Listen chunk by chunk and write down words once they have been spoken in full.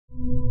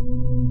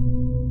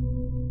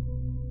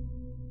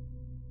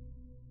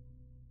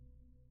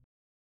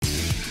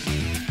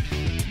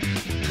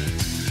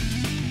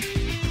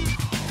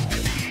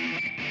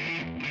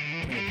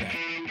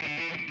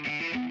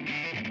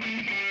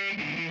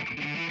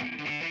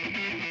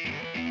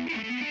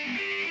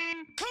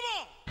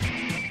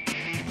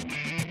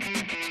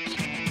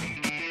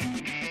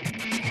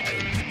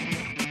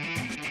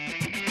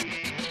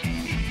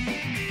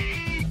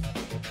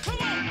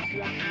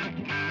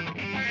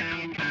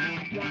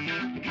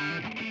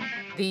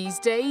These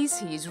days,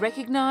 he is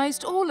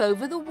recognized all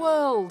over the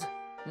world,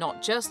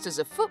 not just as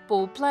a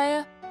football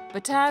player,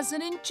 but as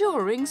an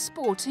enduring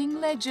sporting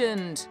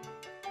legend.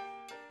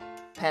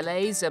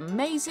 Pele's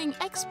amazing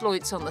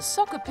exploits on the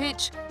soccer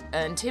pitch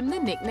earned him the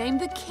nickname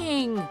the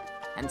King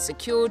and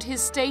secured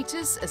his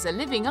status as a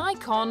living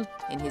icon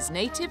in his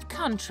native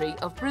country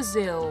of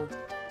Brazil.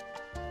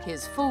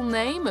 His full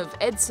name of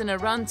Edson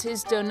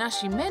Arantes do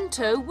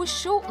Nascimento was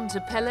shortened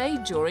to Pele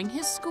during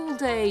his school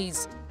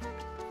days,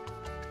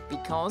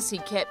 because he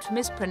kept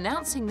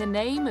mispronouncing the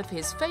name of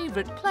his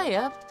favorite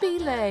player,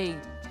 Pele.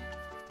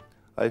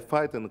 I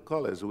fight in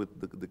college with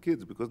the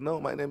kids because, no,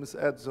 my name is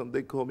Edson,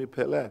 they call me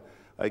Pele.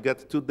 I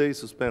got 2 days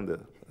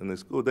suspended in the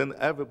school. Then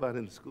everybody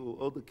in school,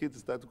 all the kids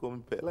started calling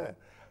me Pele.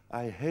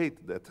 I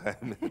hate that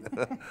time.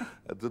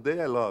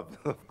 Today I love,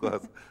 of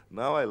course.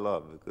 Now I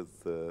love because,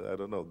 I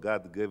don't know,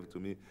 God gave to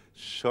me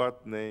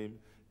short name,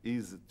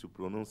 easy to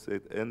pronounce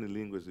it, any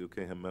language you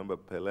can remember,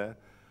 Pele.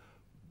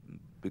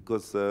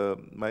 Because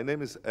my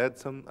name is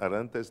Edson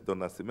Arantes do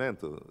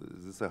Nascimento.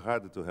 It's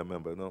hard to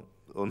remember, no?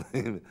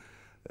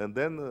 And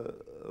then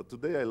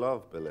today I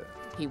love Pele.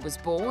 He was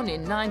born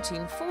in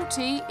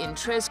 1940 in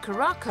Três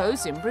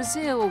Caracos in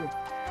Brazil.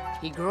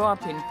 He grew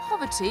up in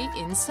poverty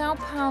in Sao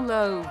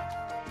Paulo.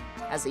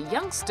 As a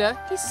youngster,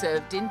 he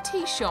served in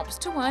tea shops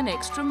to earn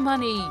extra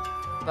money.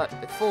 But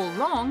before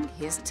long,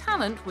 his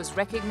talent was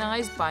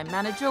recognized by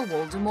manager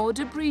Waldemar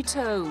de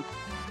Brito,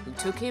 who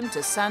took him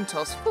to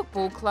Santos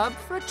Football Club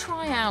for a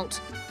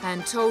tryout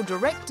and told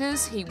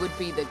directors he would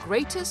be the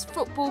greatest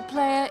football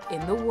player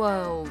in the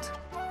world.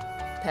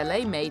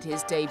 Pele made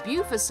his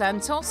debut for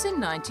Santos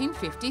in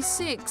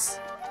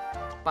 1956.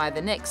 By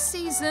the next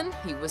season,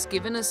 he was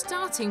given a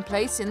starting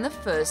place in the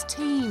first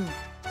team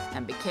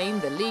and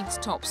became the league's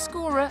top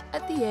scorer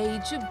at the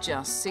age of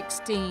just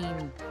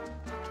 16.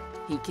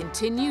 He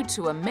continued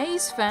to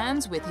amaze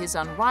fans with his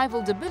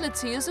unrivaled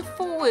ability as a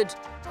forward,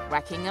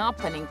 racking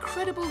up an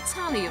incredible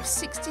tally of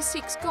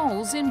 66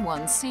 goals in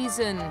one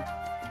season.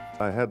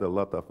 I had a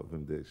lot of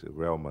accommodation,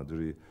 Real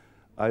Madrid.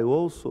 I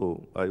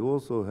also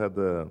had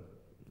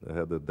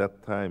at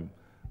that time,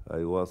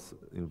 I was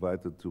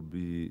invited to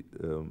be,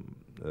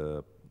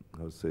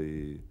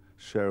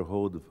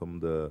 shareholder from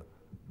the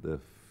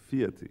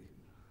Fiat,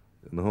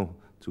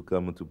 to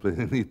come to play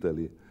in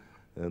Italy.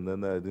 And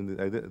then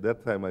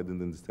that time I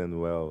didn't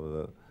understand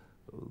well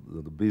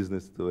the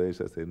business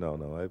situation. I said,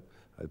 no.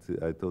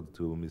 I told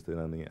to Mr.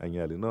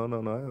 Agnelli, no,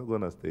 I'm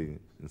going to stay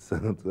in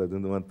Santos. I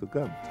didn't want to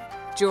come.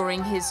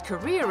 During his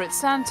career at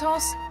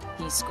Santos,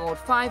 he scored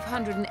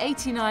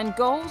 589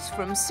 goals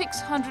from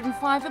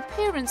 605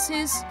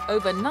 appearances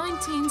over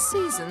 19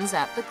 seasons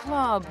at the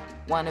club.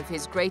 One of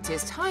his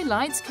greatest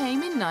highlights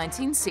came in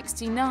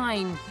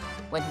 1969,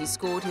 when he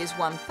scored his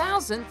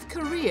 1,000th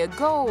career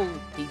goal.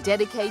 He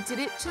dedicated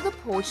it to the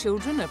poor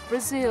children of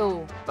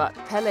Brazil. But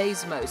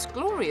Pele's most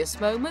glorious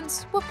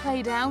moments were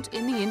played out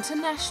in the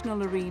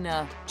international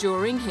arena.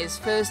 During his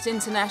first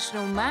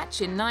international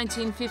match in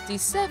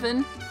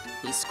 1957,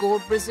 he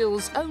scored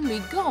Brazil's only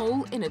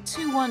goal in a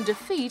 2-1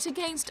 defeat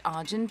against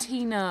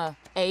Argentina.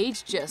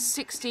 Aged just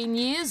 16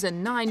 years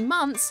and 9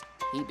 months,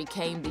 he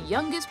became the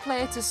youngest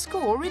player to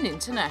score in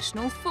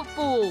international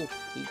football.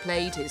 He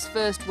played his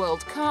first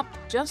World Cup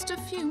just a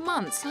few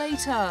months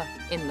later.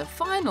 In the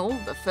final,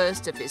 the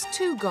first of his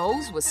 2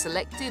 goals was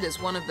selected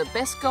as one of the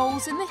best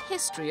goals in the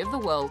history of the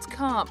World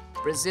Cup.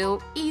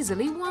 Brazil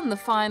easily won the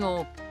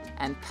final,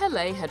 and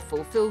Pele had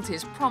fulfilled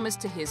his promise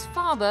to his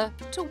father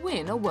to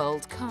win a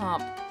World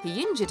Cup.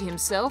 He injured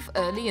himself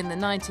early in the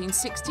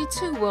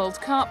 1962 World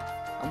Cup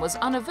and was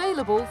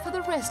unavailable for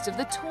the rest of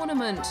the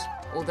tournament.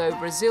 Although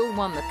Brazil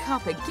won the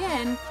cup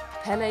again,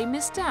 Pele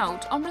missed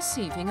out on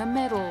receiving a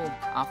medal.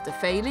 After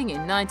failing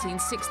in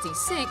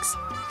 1966,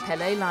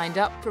 Pele lined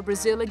up for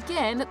Brazil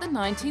again at the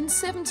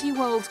 1970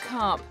 World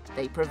Cup.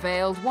 They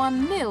prevailed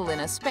 1-0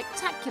 in a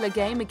spectacular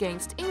game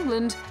against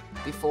England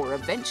before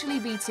eventually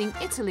beating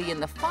Italy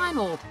in the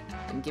final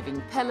and giving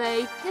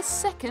Pele his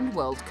second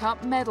World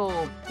Cup medal.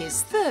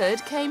 His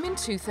third came in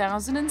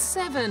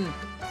 2007,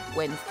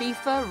 when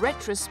FIFA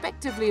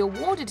retrospectively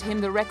awarded him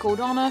the record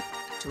honour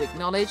to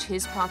acknowledge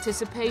his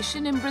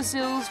participation in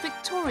Brazil's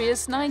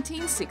victorious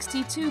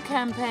 1962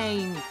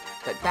 campaign.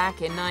 But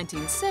back in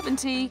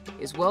 1970,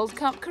 his World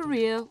Cup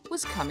career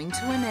was coming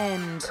to an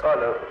end.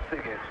 Olha, o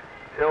seguinte,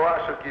 eu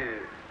acho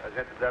que a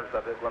gente deve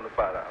saber quando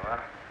parar, né?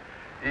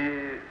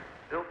 E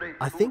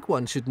I think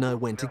one should know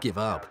when to give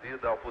up.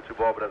 ao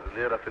futebol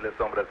brasileiro, à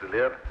seleção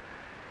brasileira.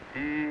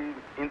 E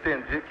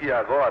entendi que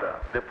agora,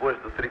 depois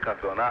do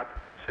tricampeonato,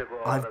 chegou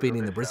a hora I've been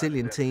in the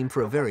Brazilian team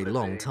for a very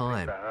long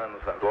time.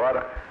 anos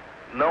agora.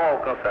 Não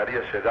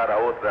alcançaria chegar a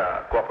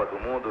outra Copa do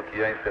Mundo,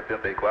 que é em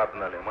 74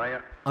 na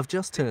Alemanha. I've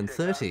just turned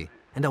 30,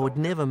 and I would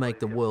never make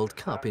the World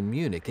Cup in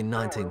Munich in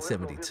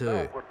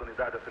 1972.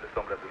 Oportunidade da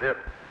seleção brasileira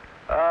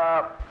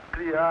a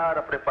criar,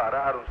 a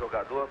preparar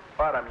jogador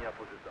para a minha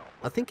posição.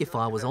 I think if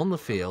I was on the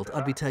field,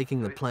 I'd be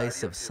taking the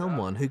place of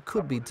someone who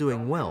could be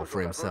doing well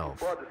for himself.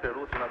 Pode ser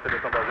útil na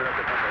seleção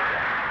brasileira.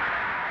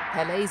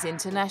 Pele's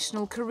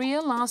international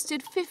career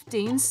lasted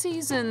 15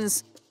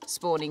 seasons,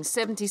 spawning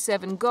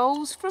 77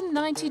 goals from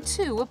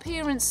 92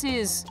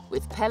 appearances.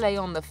 With Pele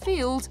on the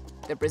field,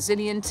 the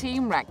Brazilian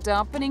team racked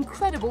up an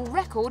incredible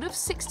record of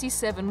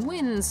 67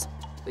 wins,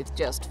 with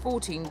just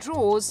 14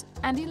 draws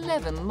and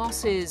 11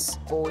 losses.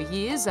 4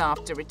 years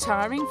after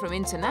retiring from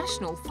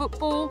international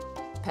football,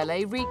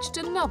 Pele reached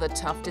another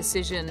tough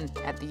decision.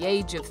 At the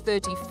age of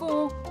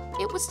 34,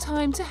 it was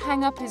time to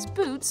hang up his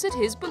boots at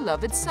his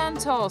beloved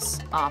Santos.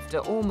 After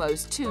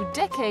almost 2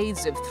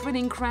 decades of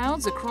thrilling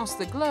crowds across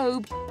the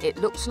globe, it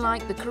looked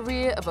like the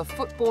career of a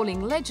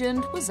footballing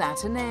legend was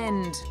at an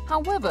end.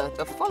 However,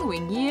 the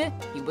following year,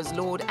 he was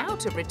lured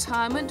out of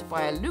retirement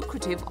by a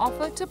lucrative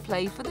offer to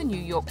play for the New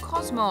York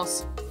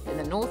Cosmos in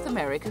the North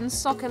American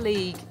Soccer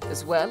League.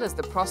 As well as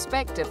the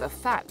prospect of a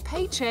fat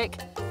paycheck,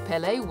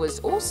 Pele was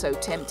also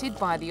tempted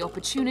by the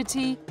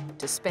opportunity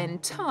to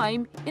spend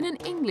time in an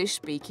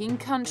English-speaking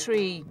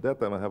country. That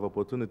time I have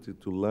opportunity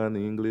to learn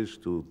English,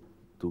 to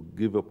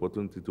give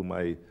opportunity to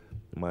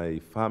my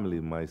family,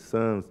 my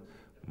sons,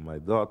 my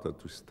daughter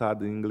to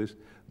study English.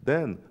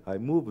 Then I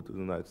moved to the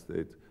United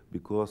States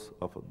because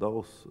of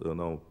those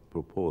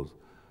proposals,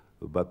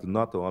 but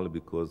not only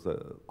because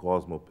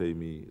Cosmo paid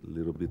me a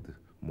little bit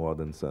more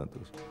than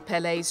Santos.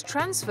 Pele's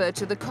transfer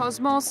to the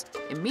Cosmos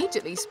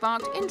immediately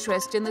sparked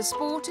interest in the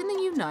sport in the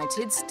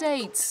United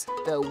States.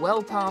 Though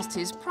well past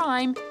his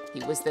prime,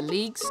 he was the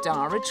league's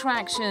star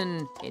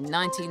attraction. In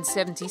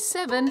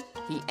 1977,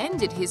 he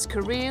ended his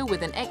career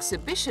with an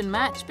exhibition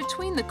match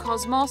between the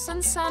Cosmos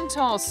and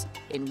Santos,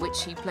 in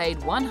which he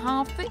played one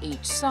half for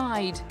each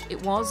side.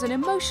 It was an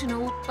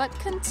emotional but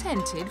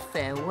contented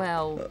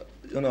farewell.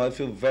 I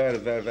feel very,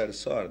 very, very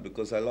sorry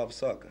because I love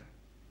soccer.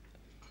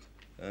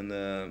 And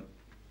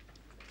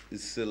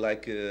it's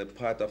like a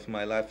part of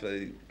my life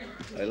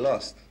I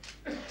lost.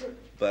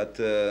 But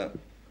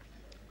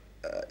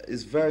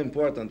it's very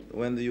important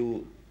when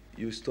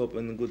you stop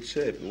in good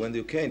shape, when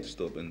you can't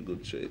stop in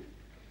good shape.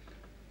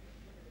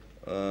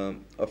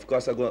 Of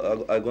course,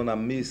 I'm gonna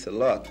miss a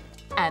lot.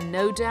 And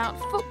no doubt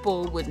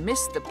football would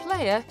miss the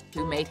player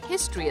who made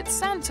history at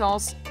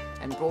Santos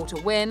and brought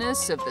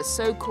awareness of the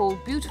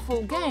so-called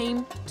beautiful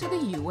game to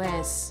the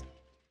US.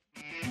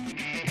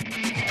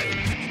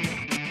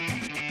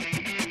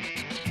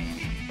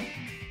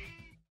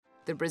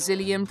 The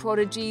Brazilian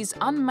prodigy's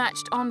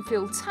unmatched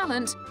on-field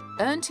talent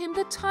earned him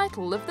the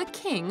title of the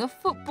King of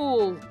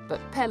Football. But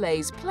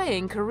Pele's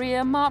playing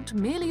career marked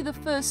merely the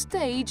first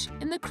stage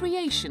in the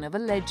creation of a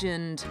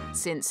legend.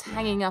 Since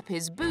hanging up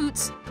his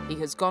boots, he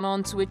has gone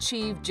on to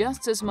achieve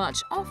just as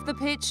much off the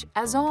pitch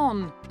as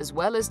on. As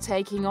well as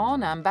taking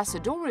on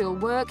ambassadorial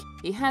work,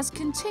 he has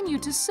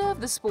continued to serve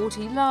the sport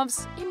he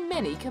loves in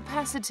many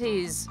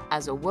capacities.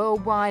 As a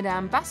worldwide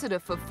ambassador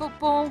for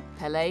football,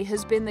 Pele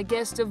has been the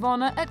guest of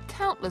honor at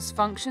countless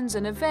functions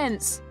and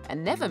events,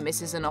 and never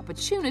misses an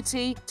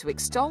opportunity to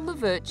extol the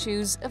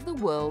virtues of the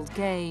world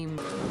game.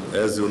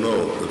 As you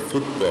know, the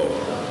football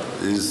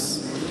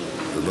is,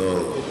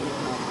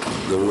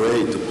 the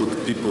way to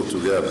put people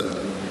together.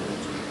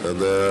 And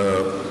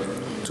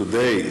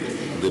today,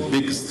 the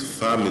biggest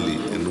family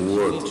in the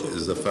world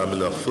is the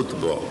family of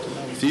football.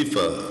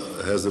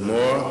 FIFA has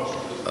more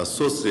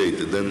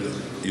associated than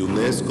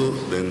UNESCO,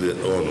 than the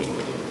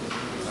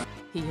ONU.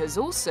 He has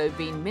also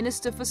been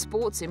Minister for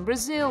Sports in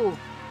Brazil,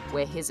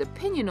 where his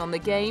opinion on the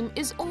game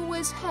is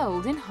always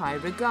held in high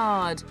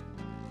regard.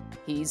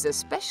 He's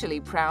especially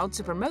proud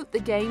to promote the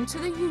game to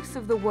the youth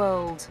of the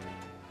world.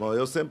 Bom,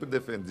 eu sempre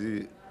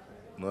defendi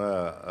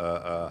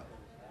a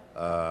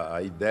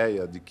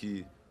ideia de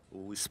que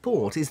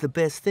sport is the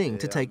best thing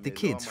to take the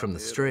kids from the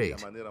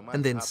street,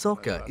 and then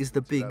soccer is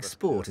the big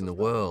sport in the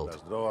world.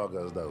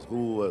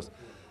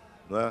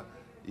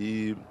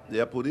 It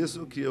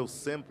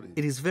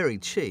is very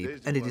cheap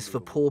and it is for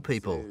poor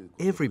people.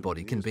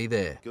 Everybody can be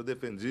there.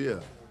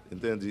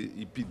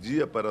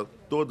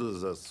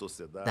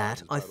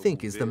 That, I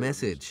think, is the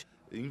message.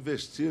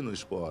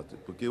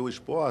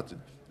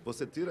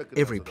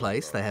 Every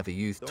place they have a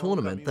youth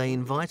tournament, they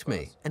invite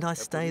me, and I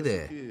stay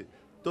there.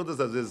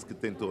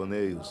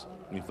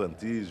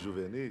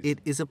 It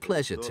is a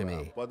pleasure to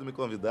me.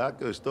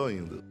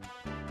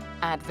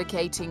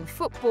 Advocating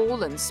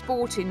football and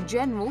sport in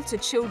general to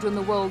children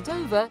the world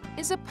over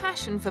is a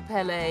passion for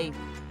Pele.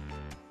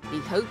 He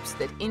hopes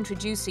that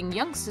introducing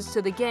youngsters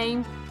to the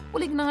game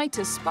will ignite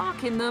a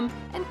spark in them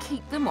and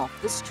keep them off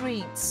the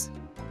streets.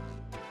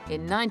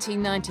 In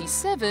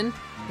 1997,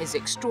 his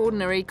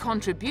extraordinary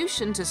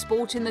contribution to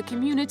sport in the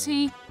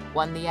community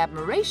won the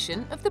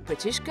admiration of the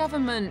British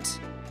government.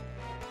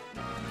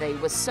 They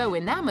were so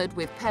enamored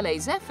with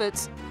Pele's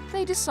efforts,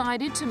 they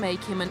decided to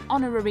make him an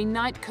honorary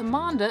Knight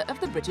Commander of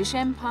the British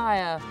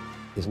Empire.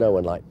 There's no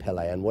one like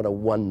Pele, and what a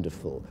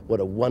wonderful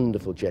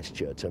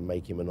gesture to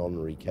make him an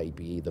honorary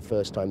KPE, the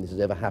first time this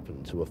has ever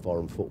happened to a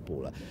foreign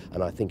footballer.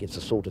 And I think it's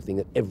the sort of thing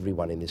that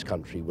everyone in this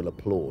country will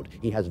applaud.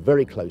 He has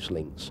very close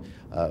links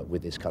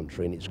with this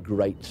country, and it's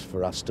great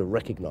for us to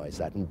recognise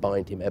that and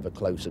bind him ever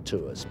closer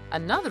to us.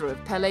 Another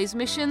of Pele's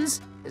missions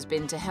has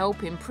been to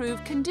help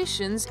improve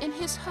conditions in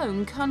his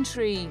home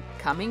country.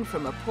 Coming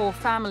from a poor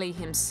family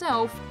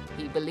himself,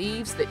 he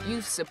believes that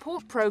youth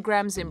support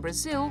programs in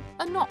Brazil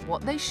are not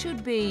what they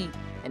should be,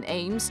 and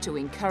aims to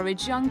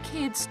encourage young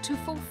kids to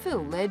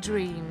fulfill their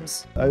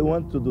dreams. I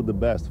want to do the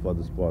best for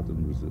the sport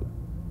in Brazil.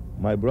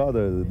 My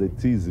brother, they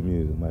tease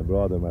me, my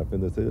brother, my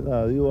friend, they say,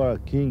 oh, you are a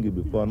king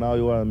before, now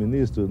you are a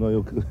minister, no,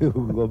 you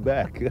go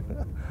back.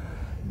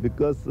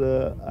 Because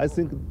I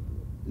think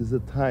it's a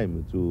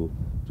time to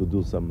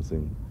do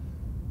something.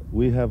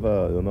 We have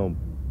a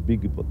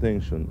big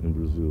potential in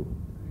Brazil,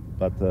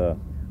 but the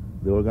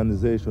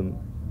organization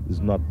is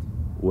not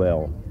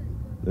well,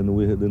 and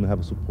we didn't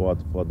have support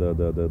for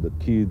the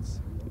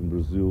kids in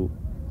Brazil.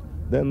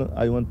 Then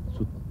I want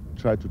to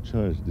try to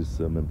change this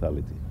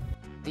mentality.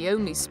 The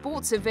only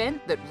sports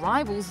event that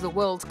rivals the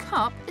World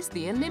Cup is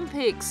the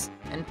Olympics,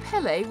 and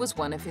Pele was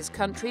one of his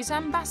country's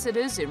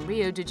ambassadors in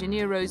Rio de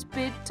Janeiro's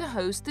bid to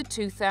host the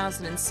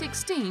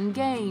 2016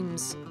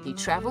 Games. He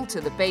travelled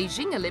to the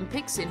Beijing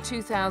Olympics in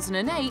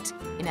 2008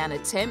 in an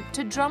attempt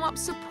to drum up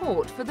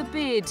support for the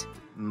bid.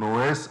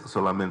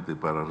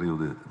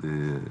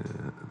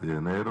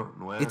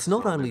 It's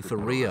not only for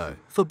Rio,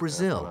 for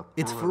Brazil,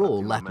 it's for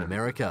all Latin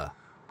America.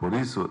 And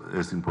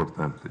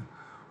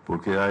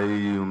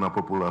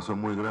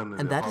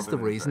that is the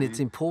reason it's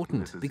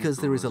important, because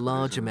there is a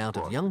large amount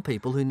of young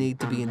people who need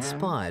to be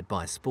inspired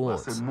by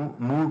sports.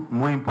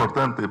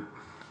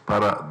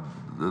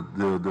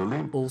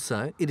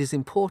 Also, it is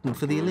important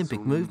for the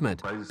Olympic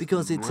movement,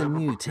 because it's a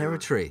new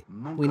territory.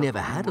 We never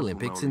had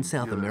Olympics in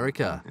South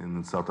America.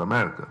 And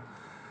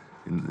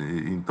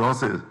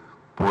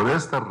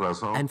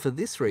for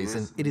this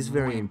reason, it is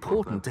very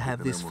important to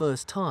have this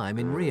first time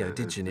in Rio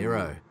de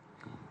Janeiro.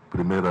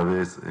 In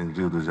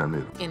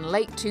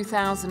late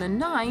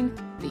 2009,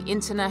 the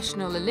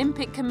International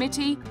Olympic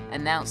Committee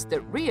announced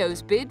that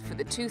Rio's bid for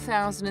the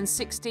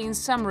 2016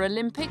 Summer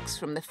Olympics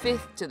from the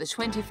 5th to the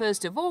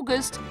 21st of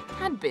August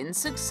had been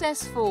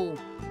successful.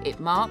 It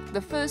marked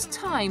the first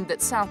time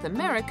that South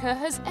America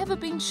has ever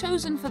been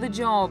chosen for the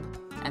job,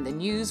 and the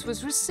news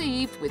was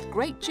received with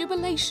great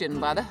jubilation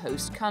by the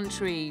host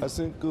country. I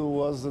think it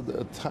was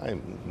a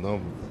time,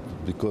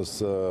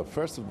 because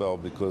first of all,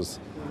 because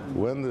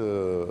when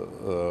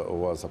it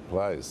was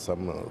applied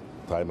some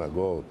time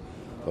ago,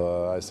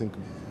 I think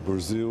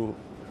Brazil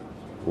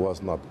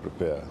was not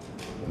prepared.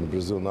 And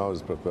Brazil now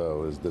is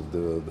prepared. It's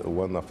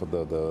one of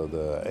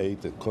the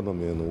 8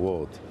 economies in the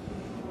world.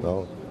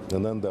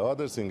 And then the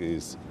other thing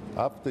is,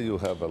 after you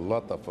have a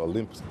lot of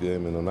Olympic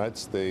games in the United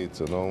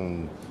States,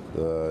 in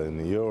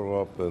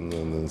Europe and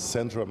in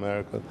Central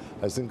America,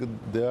 I think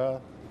there are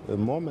a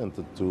moment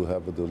to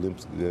have the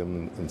Olympic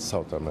game in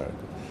South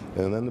America.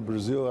 And then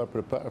Brazil are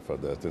prepared for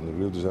that, and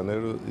Rio de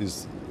Janeiro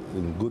is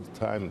in good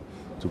time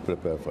to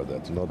prepare for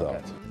that, no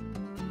doubt.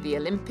 The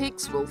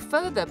Olympics will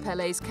further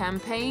Pele's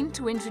campaign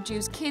to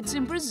introduce kids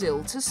in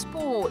Brazil to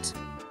sport.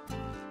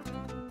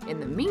 In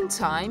the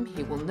meantime,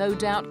 he will no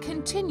doubt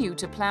continue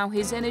to plough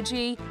his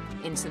energy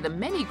into the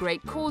many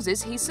great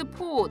causes he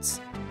supports,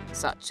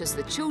 such as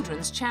the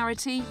children's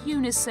charity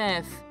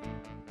UNICEF.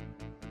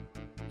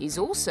 He's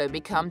also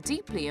become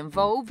deeply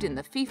involved in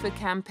the FIFA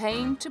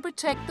campaign to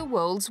protect the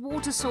world's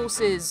water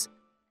sources.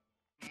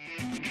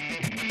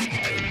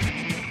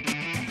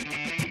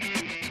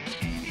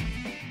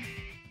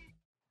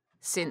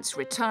 Since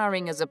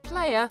retiring as a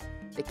player,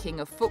 the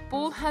King of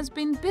Football has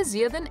been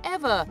busier than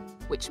ever,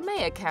 which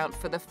may account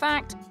for the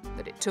fact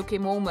that it took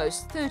him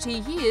almost 30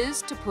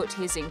 years to put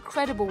his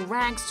incredible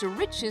rags to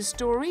riches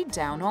story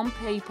down on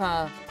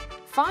paper.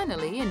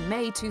 Finally, in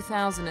May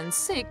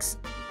 2006,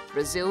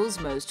 Brazil's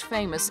most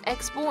famous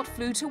export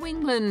flew to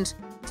England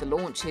to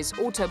launch his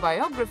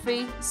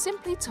autobiography,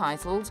 simply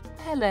titled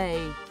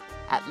Pele.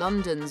 At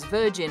London's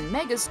Virgin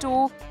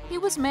Megastore, he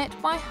was met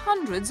by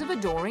hundreds of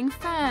adoring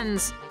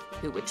fans,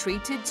 who were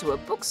treated to a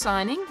book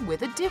signing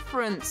with a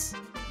difference.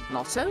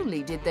 Not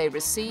only did they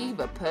receive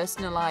a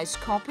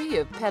personalised copy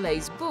of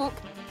Pele's book,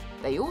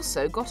 they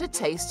also got a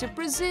taste of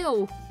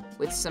Brazil,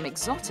 with some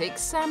exotic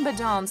samba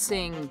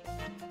dancing.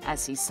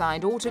 As he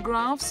signed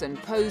autographs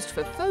and posed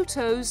for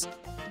photos,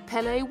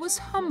 Pele was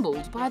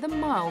humbled by the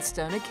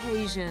milestone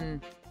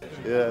occasion.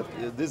 Yeah,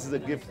 this is a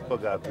gift for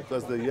God,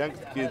 because the young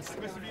kids,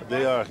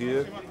 they are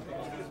here.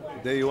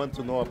 They want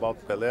to know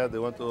about Pele, they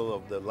want to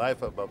know the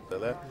life about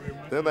Pele.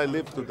 Then I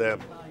live to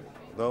them,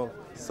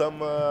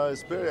 some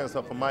experience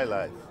of my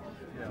life.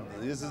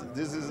 This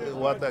is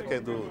what I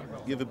can do,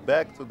 give it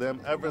back to them,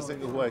 everything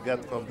who I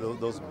get from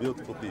those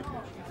beautiful people.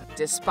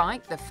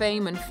 Despite the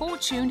fame and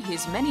fortune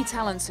his many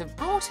talents have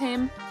brought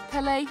him,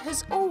 Pele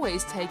has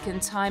always taken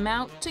time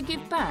out to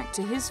give back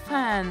to his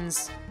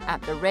fans. At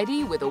the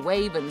ready with a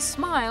wave and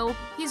smile,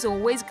 he's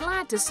always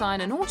glad to sign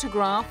an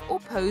autograph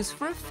or pose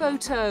for a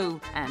photo,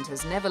 and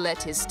has never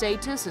let his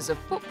status as a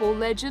football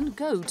legend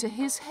go to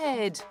his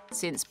head.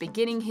 Since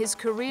beginning his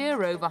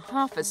career over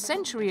half a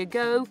century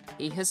ago,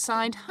 he has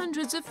signed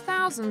hundreds of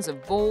thousands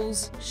of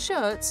balls,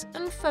 shirts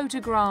and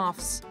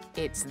photographs.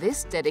 It's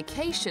this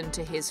dedication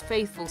to his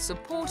faithful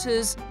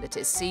supporters that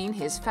has seen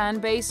his fan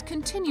base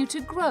continue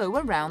to grow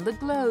around the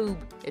globe.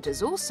 It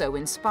has also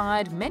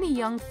inspired many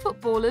young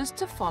footballers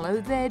to follow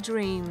their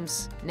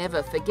dreams.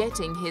 Never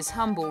forgetting his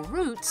humble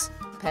roots,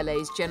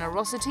 Pele's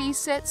generosity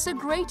sets a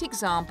great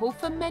example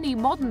for many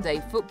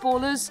modern-day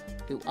footballers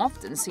who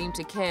often seem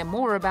to care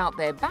more about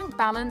their bank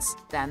balance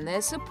than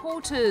their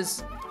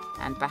supporters,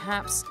 and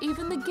perhaps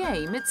even the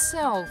game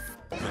itself.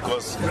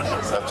 Because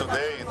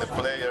today the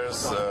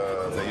players,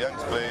 the young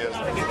players,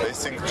 they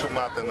think too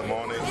much in the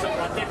morning.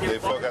 They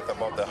forget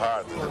about the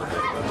heart.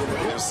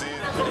 You see,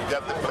 you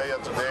get the player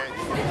today.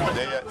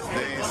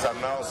 They is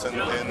announced in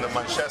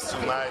Manchester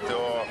United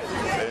or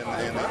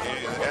in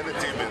any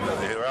team in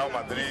Real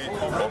Madrid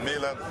or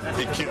Milan.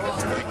 He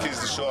kills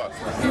the shot.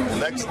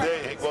 Next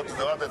day he go to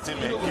the other team.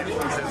 He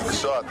kills the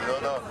shot.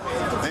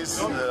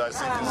 This I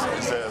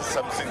think is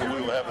something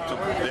we will have to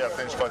pay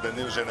attention for the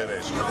new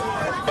generation.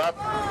 But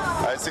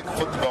I think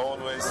football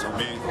always will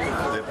be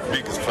the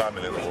biggest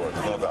family in the world,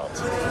 no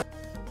doubt.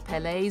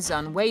 Pele's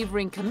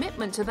unwavering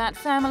commitment to that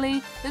family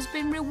has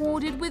been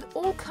rewarded with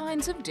all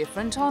kinds of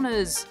different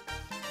honours.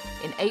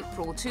 In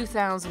April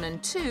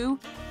 2002,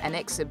 an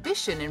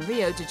exhibition in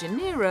Rio de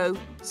Janeiro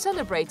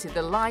celebrated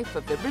the life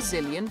of the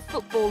Brazilian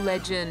football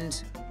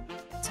legend.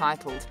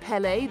 Titled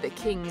Pele, the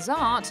King's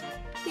Art,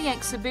 the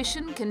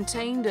exhibition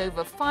contained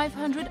over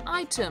 500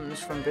 items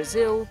from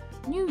Brazil,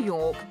 New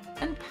York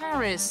and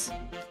Paris.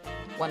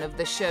 One of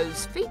the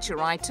show's feature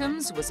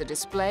items was a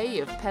display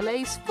of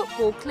Pele's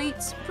football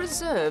cleats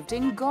preserved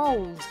in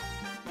gold.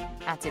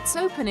 At its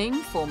opening,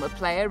 former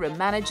player and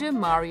manager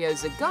Mario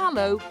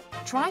Zagallo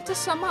tried to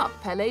sum up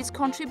Pele's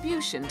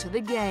contribution to the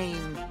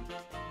game.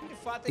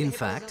 In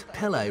fact,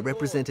 Pele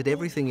represented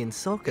everything in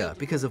soccer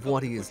because of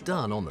what he has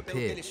done on the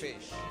pitch.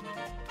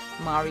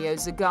 Mario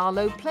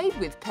Zagallo played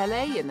with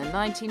Pele in the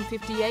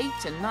 1958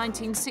 and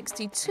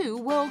 1962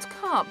 World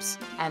Cups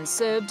and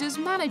served as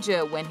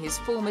manager when his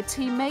former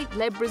teammate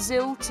led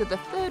Brazil to the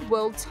third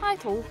world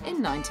title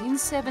in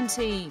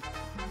 1970.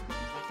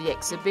 The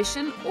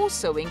exhibition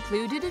also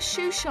included a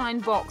shoe shine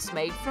box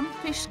made from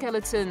fish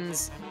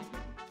skeletons.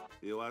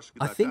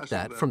 I think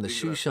that from the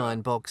shoe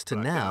shine box to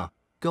now,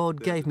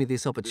 God gave me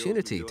this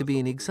opportunity to be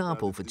an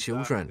example for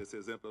children.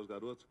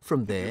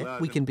 From there,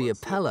 we can be a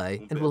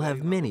Pele and we'll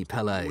have many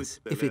Pelés,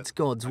 if it's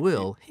God's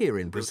will, here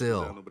in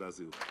Brazil.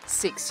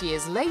 6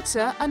 years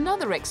later,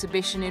 another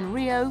exhibition in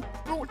Rio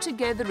brought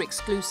together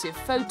exclusive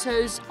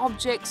photos,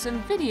 objects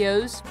and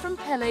videos from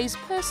Pele's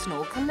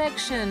personal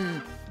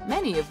collection,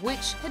 many of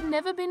which had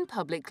never been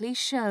publicly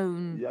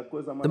shown.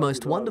 The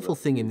most wonderful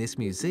thing in this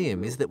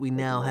museum is that we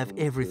now have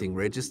everything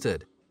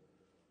registered.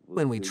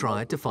 When we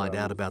tried to find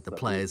out about the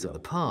players of the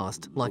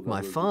past, like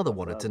my father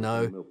wanted to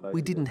know, we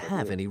didn't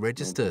have any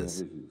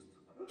registers.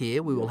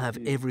 Here we will have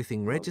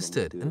everything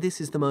registered, and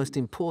this is the most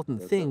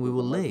important thing we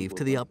will leave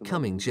to the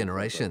upcoming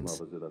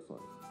generations.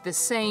 The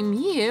same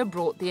year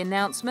brought the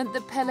announcement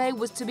that Pele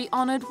was to be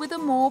honoured with a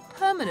more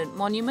permanent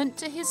monument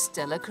to his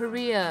stellar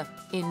career.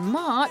 In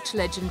March,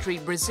 legendary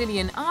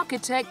Brazilian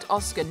architect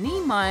Oscar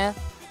Niemeyer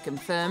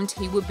confirmed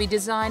he would be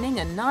designing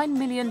a $9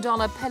 million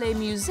Pele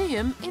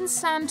museum in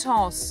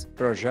Santos.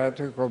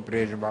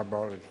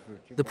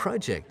 The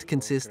project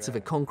consists of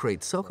a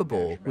concrete soccer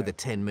ball with a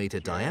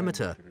 10-metre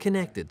diameter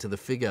connected to the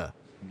figure.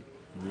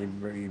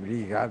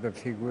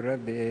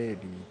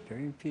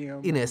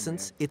 In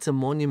essence, it's a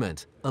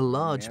monument, a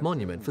large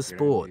monument for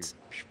sports.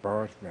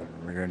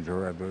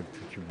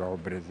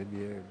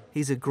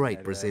 He's a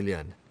great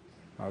Brazilian.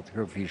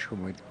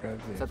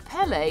 For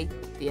Pele,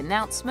 the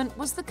announcement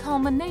was the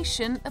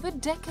culmination of a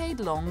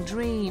decade-long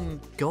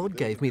dream. God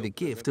gave me the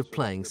gift of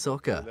playing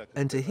soccer,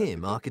 and to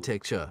him,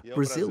 architecture.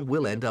 Brazil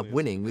will end up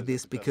winning with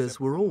this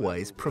because we're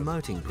always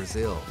promoting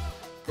Brazil.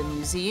 The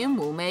museum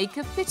will make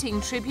a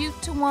fitting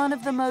tribute to one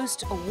of the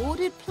most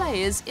awarded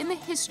players in the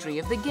history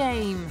of the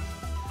game,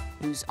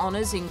 whose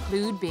honours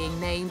include being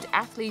named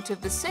Athlete of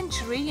the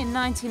Century in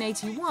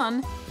 1981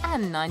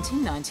 and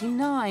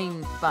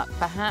 1999. But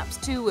perhaps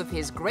two of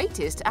his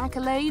greatest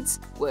accolades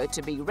were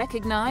to be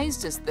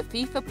recognised as the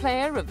FIFA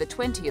Player of the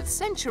 20th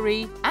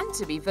Century and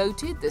to be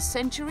voted the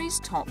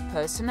century's top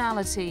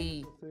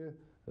personality.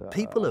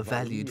 People are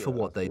valued for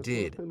what they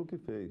did.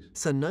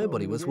 So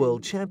nobody was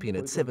world champion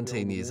at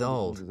 17 years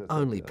old,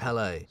 only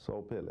Pele.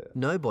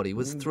 Nobody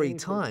was 3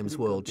 times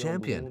world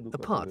champion,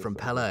 apart from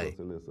Pele.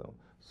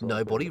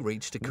 Nobody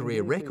reached a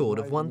career record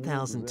of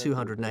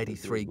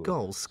 1,283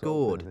 goals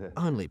scored,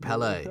 only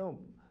Pele.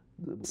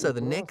 So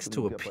the next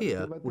to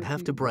appear would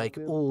have to break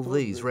all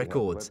these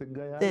records.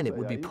 Then it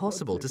would be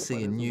possible to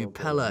see a new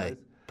Pele.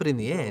 But in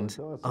the end,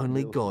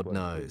 only God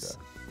knows.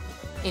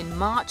 In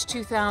March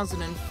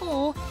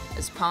 2004,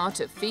 As part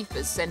of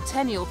FIFA's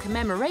centennial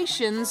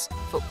commemorations,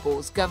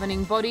 football's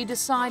governing body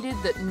decided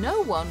that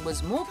no one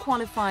was more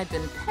qualified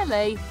than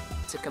Pele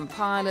to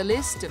compile a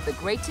list of the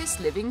greatest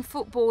living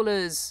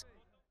footballers.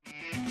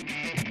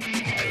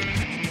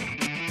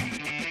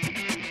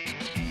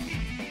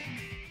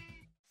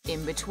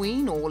 In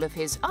between all of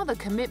his other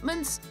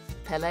commitments,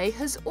 Pele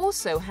has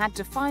also had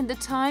to find the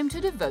time to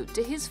devote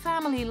to his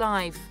family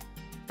life.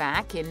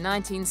 Back in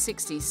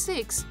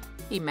 1966,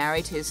 he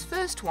married his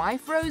first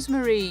wife,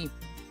 Rosemary,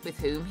 with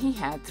whom he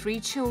had 3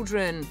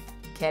 children,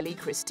 Kelly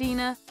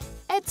Christina,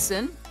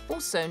 Edson,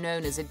 also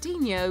known as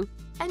Edinho,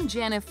 and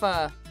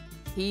Jennifer.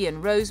 He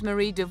and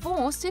Rosemary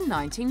divorced in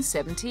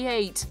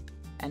 1978,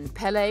 and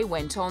Pele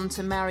went on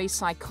to marry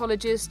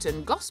psychologist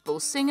and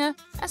gospel singer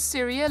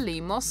Asiria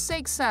Lemos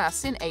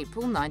Seixas in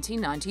April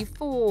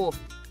 1994.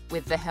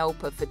 With the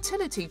help of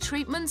fertility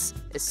treatments,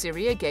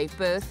 Asiria gave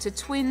birth to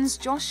twins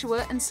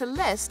Joshua and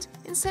Celeste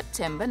in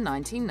September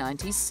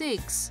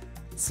 1996.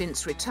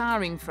 Since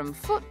retiring from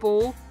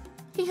football,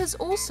 he has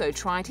also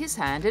tried his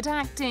hand at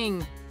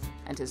acting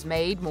and has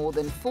made more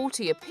than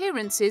 40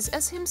 appearances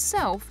as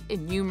himself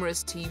in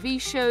numerous TV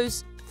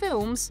shows,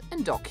 films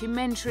and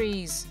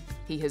documentaries.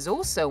 He has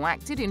also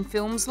acted in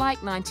films like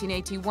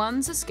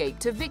 1981's Escape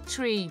to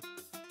Victory,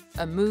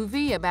 a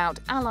movie about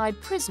Allied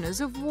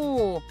prisoners of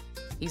war.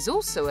 He's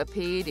also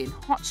appeared in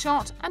Hot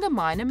Shot and A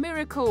Minor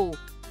Miracle,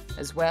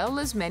 as well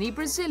as many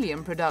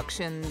Brazilian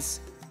productions.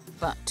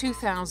 But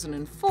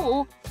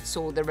 2004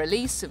 saw the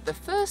release of the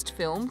first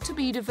film to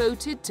be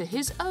devoted to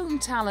his own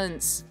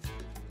talents.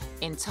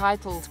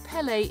 Entitled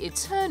Pele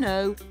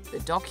Eterno, the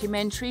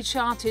documentary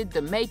charted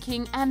the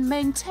making and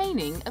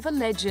maintaining of a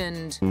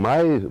legend.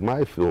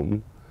 My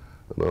film,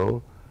 you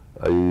know,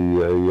 I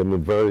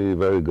am very,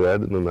 very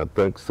glad, and I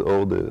thanks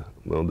all the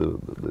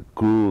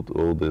crew,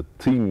 all the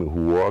team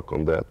who work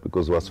on that,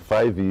 because it was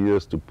 5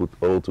 years to put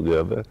all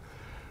together.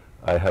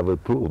 I have a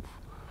proof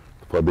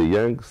for the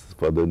youngs,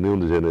 for the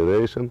new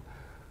generation.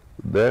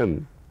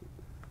 Then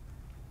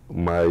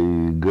my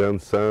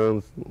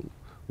grandsons,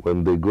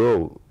 when they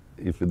grow,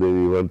 if they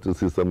want to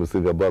see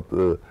something about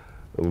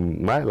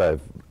my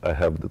life, I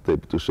have the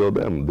tape to show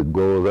them, the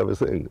goals,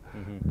 everything.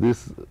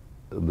 This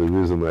the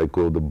reason I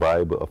call the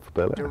Bible of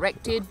Pele.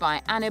 Directed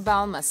by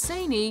Anibal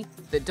Masseni,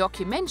 the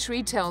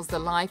documentary tells the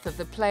life of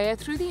the player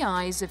through the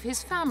eyes of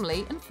his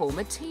family and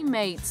former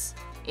teammates.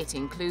 It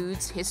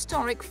includes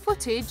historic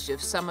footage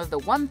of some of the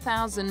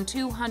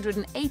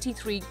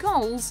 1,283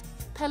 goals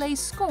Pele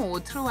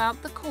scored throughout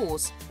the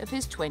course of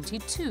his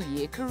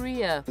 22-year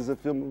career. It's a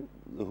film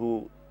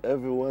who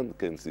everyone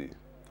can see,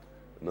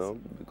 you know,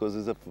 because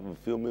it's a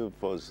film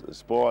for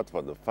sport,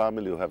 for the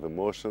family. You have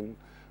emotion,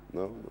 you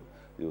know.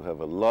 You have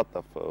a lot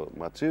of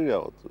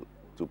material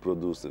to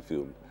produce a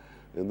film.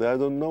 And I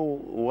don't know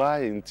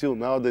why until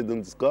now they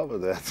didn't discover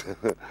that.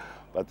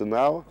 But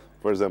now,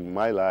 for example,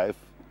 my life,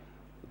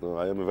 you know,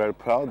 I am very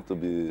proud to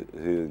be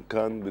here in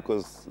Cannes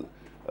because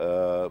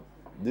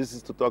this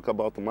is to talk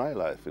about my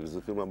life. It is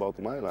a film about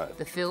my life.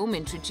 The film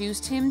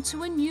introduced him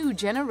to a new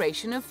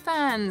generation of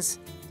fans,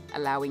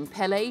 allowing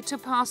Pele to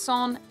pass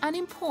on an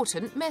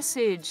important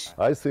message.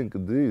 I think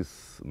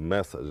this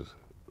message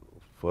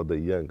for the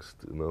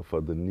youngsters, you know, for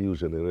the new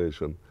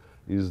generation,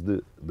 is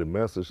the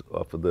message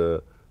of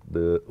the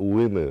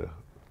winner,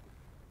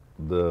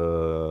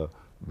 the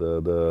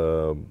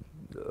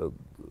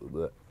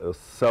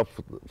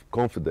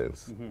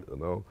self-confidence, you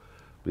know,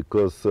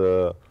 because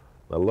a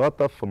lot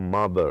of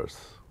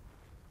mothers,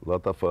 a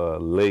lot of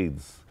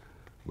ladies,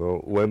 you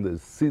know, when they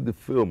see the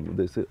film,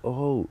 they say,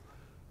 "Oh,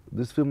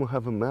 this film will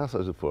have a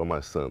message for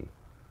my son.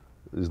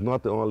 It's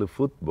not only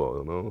football,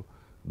 you know."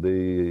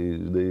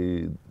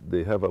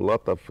 They have a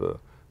lot of you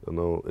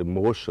know,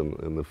 emotion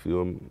in the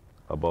film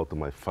about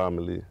my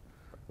family,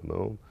 you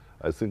know.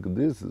 I think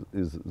this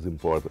is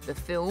important. The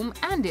film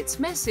and its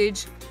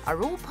message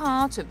are all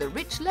part of the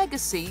rich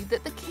legacy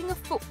that the King of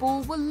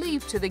Football will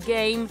leave to the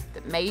game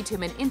that made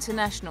him an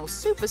international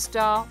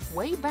superstar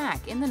way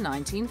back in the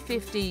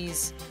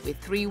 1950s. With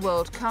 3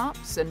 World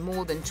Cups and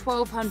more than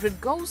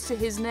 1,200 goals to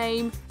his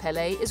name,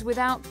 Pele is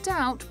without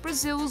doubt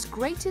Brazil's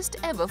greatest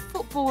ever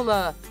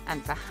footballer,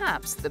 and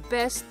perhaps the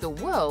best the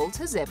world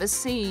has ever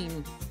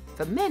seen.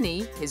 For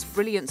many, his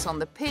brilliance on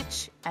the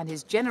pitch and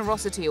his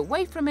generosity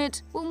away from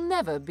it will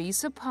never be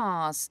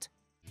surpassed.